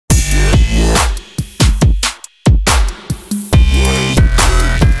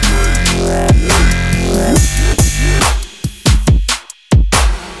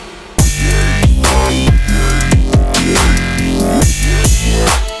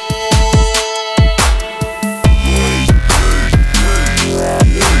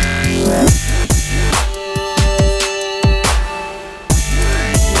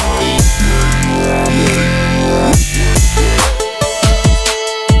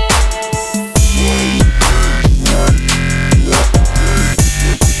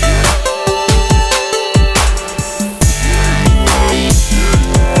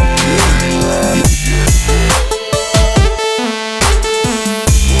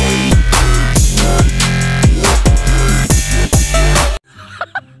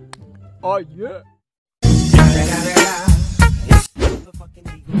Oh yeah.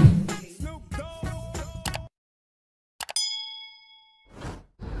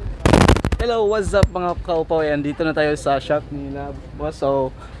 Hello, what's up mga kaupaw? Dito na tayo sa shop nila boss. So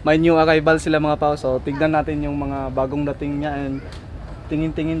may new arrival sila mga pao. So tignan natin yung mga bagong dating niya and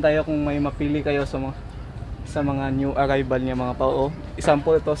tingin-tingin tayo kung may mapili kayo sa mga new arrival niya mga pao.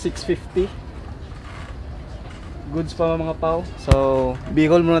 Example ito 650. Goods pa mga pao. So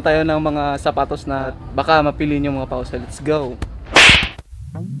bigol muna tayo ng mga sapatos na baka mapili niyo mga pao. So let's go.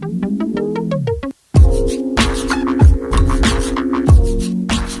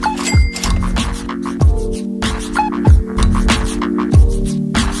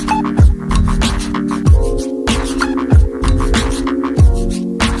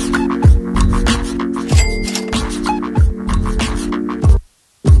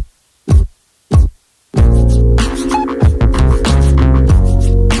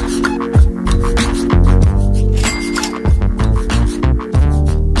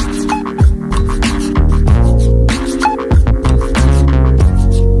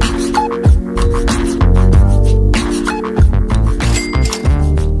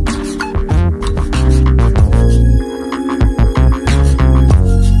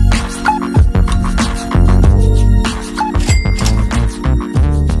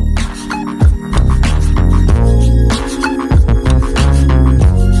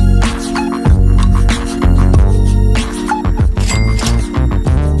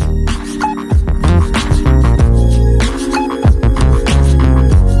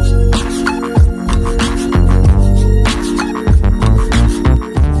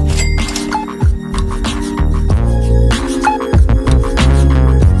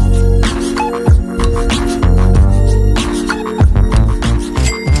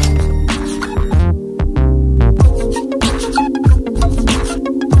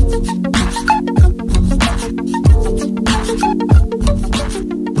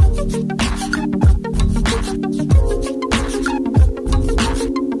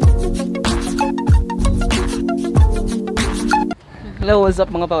 Hello, what's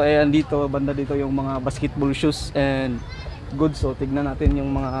up mga pao? Andito, banda dito yung mga basketball shoes and goods. So tignan natin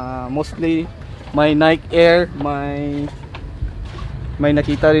yung mga mostly may Nike Air, may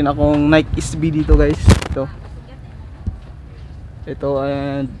nakita rin akong Nike SB dito guys. Ito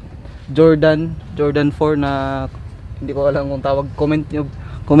and Jordan 4 na hindi ko alam kung tawag.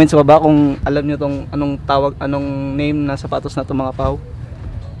 Comment sa baba kung alam niyo tong anong name na sapatos na to mga pao.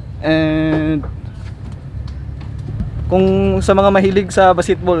 And kung sa mga mahilig sa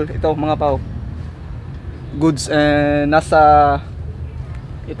basketball, ito mga pao, goods and nasa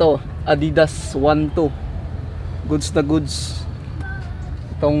ito Adidas 1-2 goods na goods.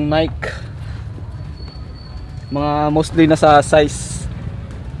 Itong Nike mga mostly nasa size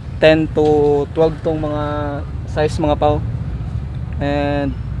 10 to 12 tong mga size mga pao,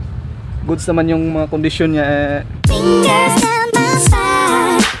 and goods naman yung mga condition niya.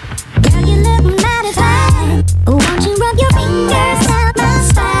 Won't you rub your fingers down my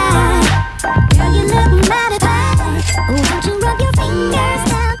spine? Girl, you look mighty fine. Won't you rub your fingers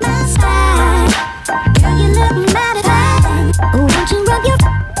down my spine? Girl, you look mighty fine. Won't you rub your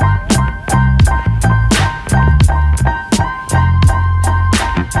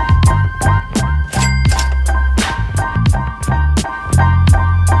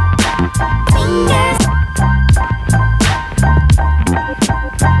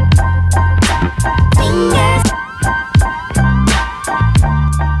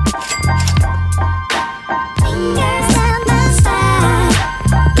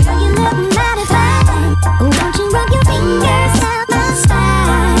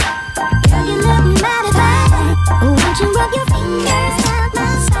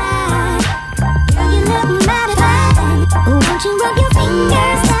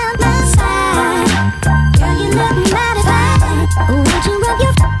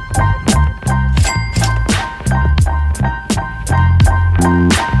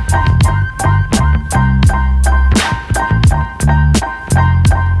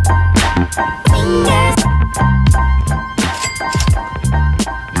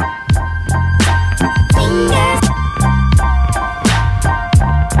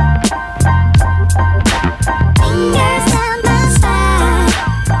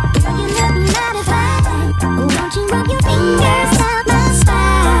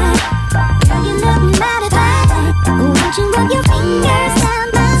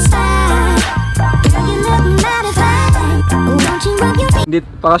Dito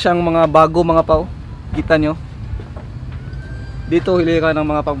para siyang mga bago mga pao. Kita nyo. Dito hilira ng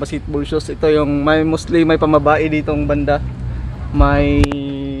mga pang basketball shoes. Ito yung mostly may pamabae ditong banda. May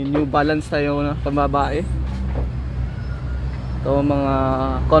New Balance tayo na pambabae. Ito mga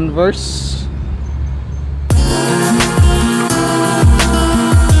Converse.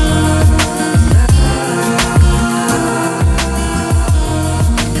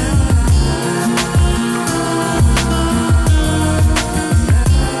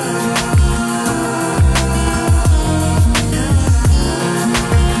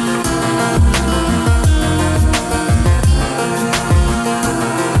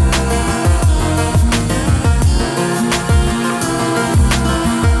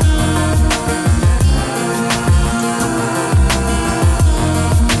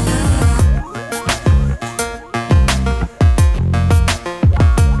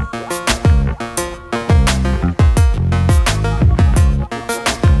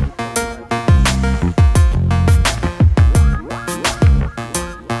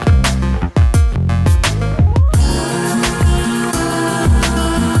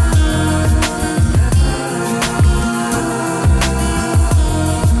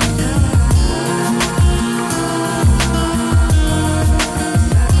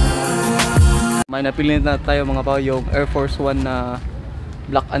 May napili na tayo mga pao, yung Air Force 1 na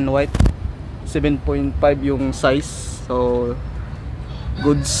black and white, 7.5 yung size. So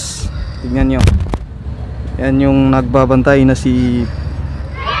goods, tingnan nyo. Yan yung nagbabantay na si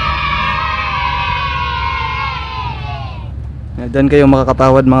dyan kayo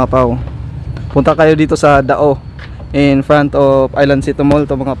makakatawad mga pao. Punta kayo dito sa Dao in front of Island City Mall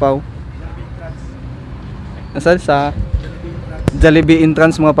to mga pao. Nasaan? Sa Jollibee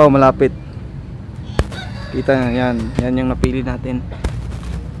entrance mga pao, malapit. Kita na yan. Yan yung napili natin.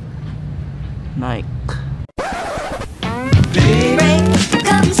 Nike.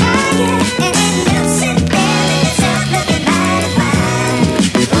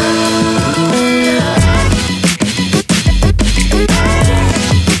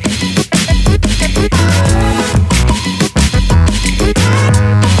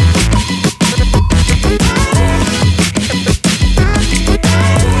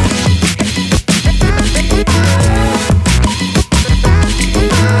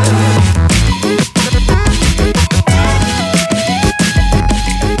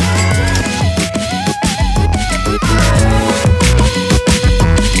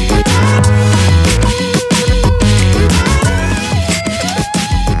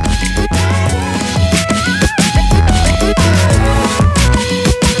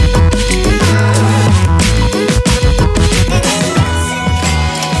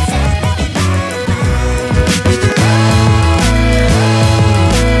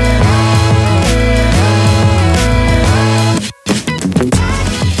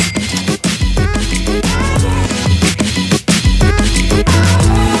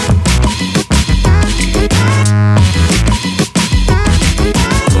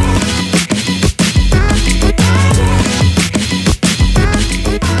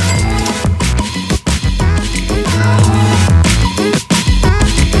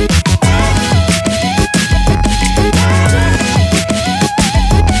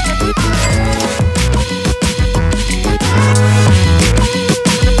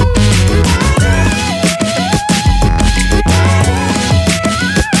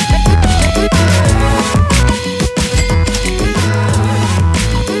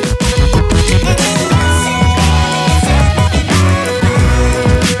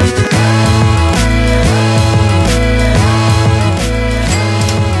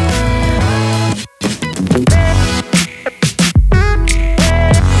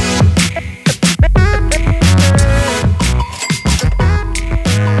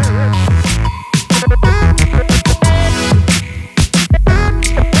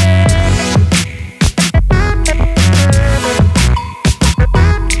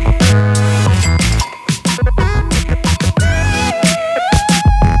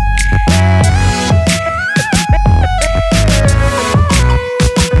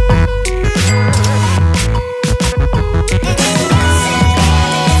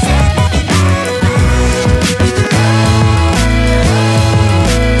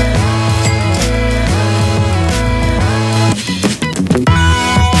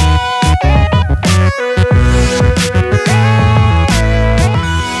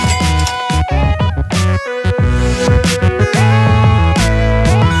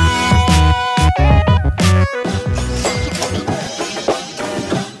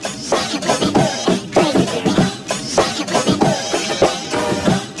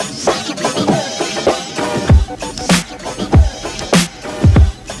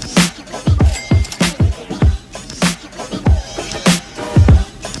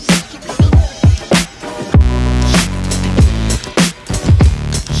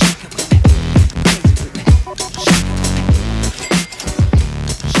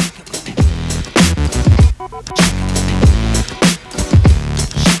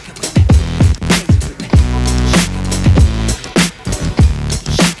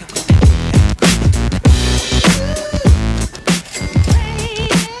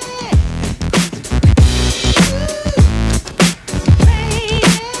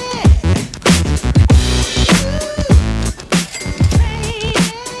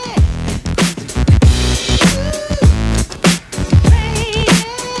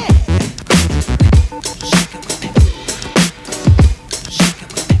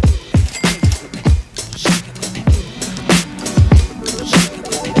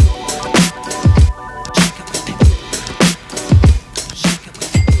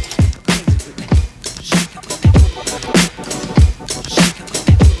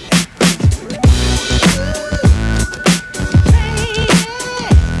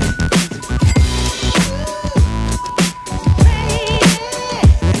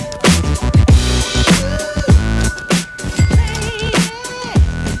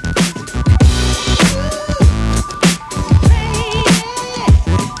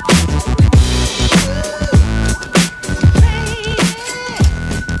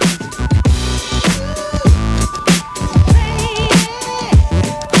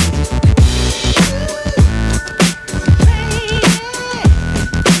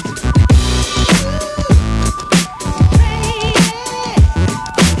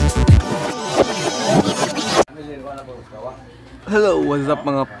 Hello, what's up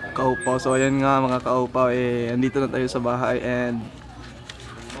mga kaupaw? So ayan nga mga kaupaw, andito na tayo sa bahay, and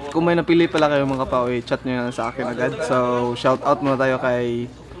kung may napili pala kayo mga kaupaw, chat nyo na sa akin agad. So shout out muna tayo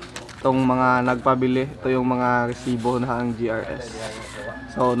kay itong mga nagpabili. Ito yung mga resibo na ang GRS.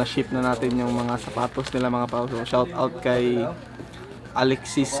 So na-ship na natin yung mga sapatos nila mga kaupaw. So shout out kay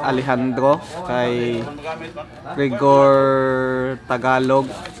Alexis Alejandro, kay Gregor Tagalog,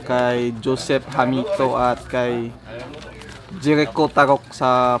 kay Joseph Hamito, at kay Jericho Tarok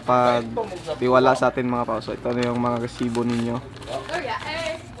sa pagtiwala sa atin mga pauso. Ito na yung mga resibo ninyo.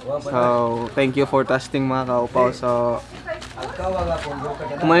 So, thank you for testing mga kaupaw. So,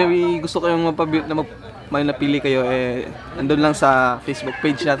 kung may gusto kayong may napili kayo, andun lang sa Facebook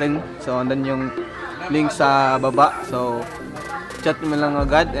page natin. So, andun yung link sa baba. So, chat mo lang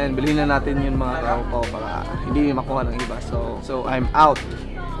agad and bilhin na natin yun mga kaupaw para hindi makuha ng iba. So I'm out.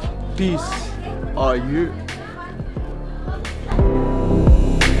 Peace. Are you?